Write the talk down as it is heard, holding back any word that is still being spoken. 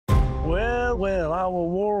Well, well, our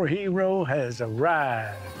war hero has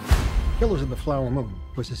arrived. Killers of the Flower Moon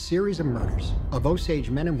was a series of murders of Osage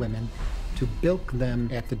men and women to bilk them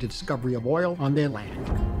after the discovery of oil on their land.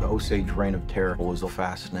 The Osage Reign of Terror was a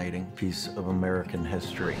fascinating piece of American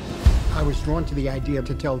history. I was drawn to the idea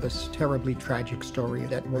to tell this terribly tragic story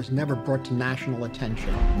that was never brought to national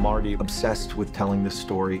attention. Marty obsessed with telling this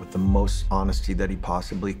story with the most honesty that he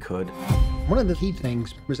possibly could. One of the key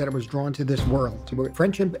things was that I was drawn to this world where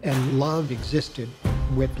friendship and love existed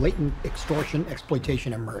with blatant extortion,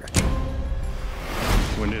 exploitation, and murder.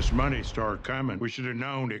 When this money started coming, we should have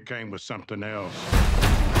known it came with something else.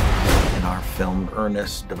 In our film,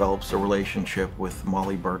 Ernest develops a relationship with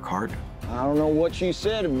Mollie Burkhart. I don't know what she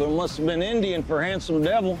said, but it must have been Indian for handsome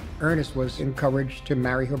devil. Ernest was encouraged to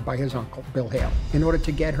marry her by his uncle, Bill Hale, in order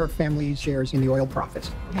to get her family's shares in the oil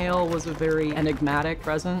profits. Hale was a very enigmatic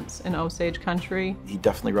presence in Osage country. He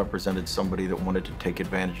definitely represented somebody that wanted to take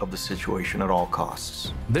advantage of the situation at all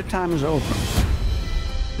costs. The time is over.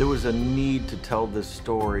 There was a need to tell this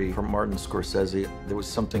story from Martin Scorsese. There was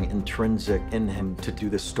something intrinsic in him to do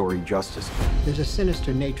this story justice. There's a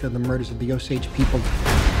sinister nature of the murders of the Osage people.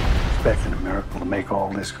 Expecting a miracle to make all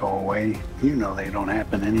this go away. You know they don't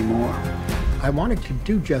happen anymore. I wanted to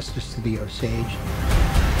do justice to the Osage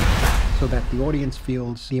so that the audience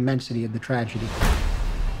feels the immensity of the tragedy.